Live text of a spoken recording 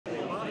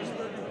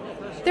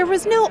There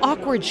was no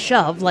awkward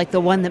shove like the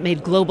one that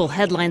made global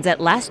headlines at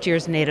last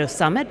year's NATO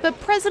summit, but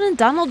President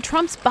Donald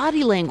Trump's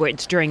body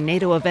language during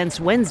NATO events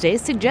Wednesday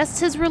suggests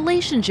his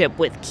relationship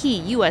with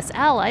key U.S.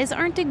 allies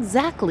aren't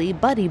exactly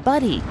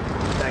buddy-buddy.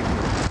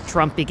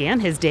 Trump began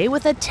his day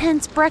with a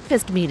tense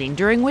breakfast meeting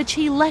during which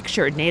he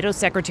lectured NATO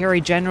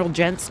Secretary General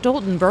Jens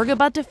Stoltenberg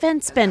about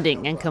defense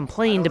spending and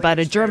complained about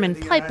a German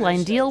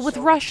pipeline deal with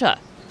Russia.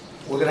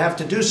 We're going to have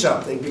to do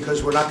something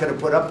because we're not going to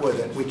put up with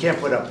it. We can't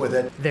put up with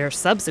it. Their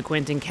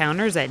subsequent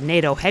encounters at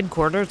NATO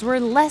headquarters were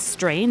less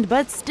strained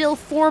but still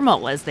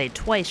formal as they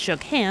twice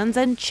shook hands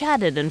and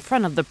chatted in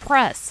front of the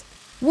press.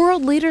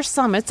 World leader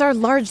summits are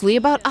largely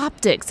about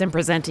optics and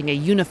presenting a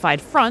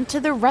unified front to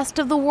the rest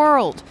of the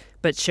world.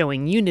 But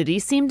showing unity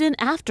seemed an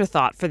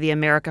afterthought for the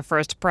America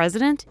First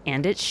president,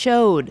 and it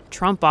showed.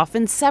 Trump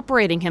often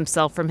separating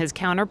himself from his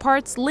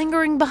counterparts,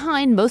 lingering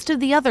behind most of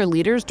the other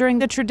leaders during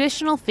the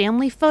traditional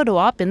family photo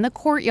op in the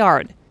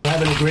courtyard.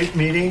 Having a great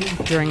meeting.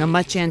 During a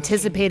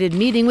much-anticipated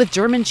meeting with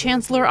German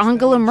Chancellor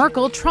Angela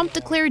Merkel, Trump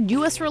declared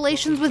U.S.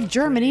 relations with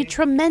Germany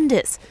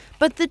tremendous.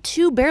 But the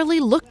two barely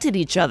looked at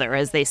each other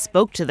as they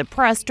spoke to the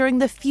press during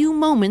the few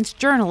moments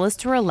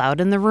journalists were allowed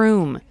in the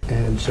room.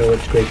 And so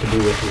it's great to be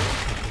with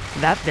you.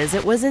 That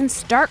visit was in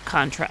stark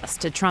contrast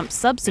to Trump's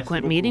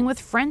subsequent meeting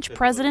with French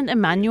President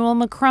Emmanuel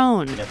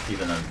Macron.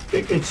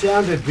 It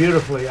sounded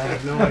beautifully. I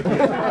have no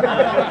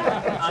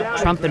idea.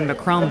 Trump and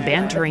Macron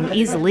bantering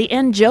easily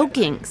and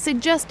joking,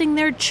 suggesting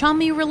their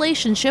chummy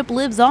relationship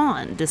lives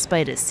on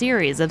despite a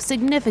series of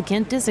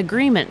significant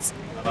disagreements.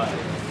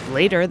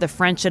 Later, the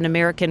French and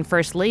American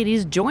First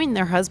Ladies joined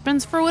their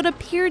husbands for what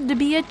appeared to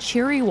be a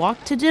cheery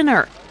walk to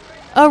dinner.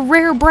 A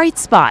rare bright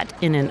spot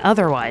in an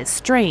otherwise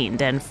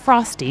strained and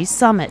frosty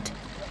summit.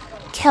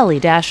 Kelly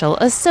Daschle,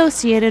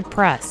 Associated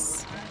Press.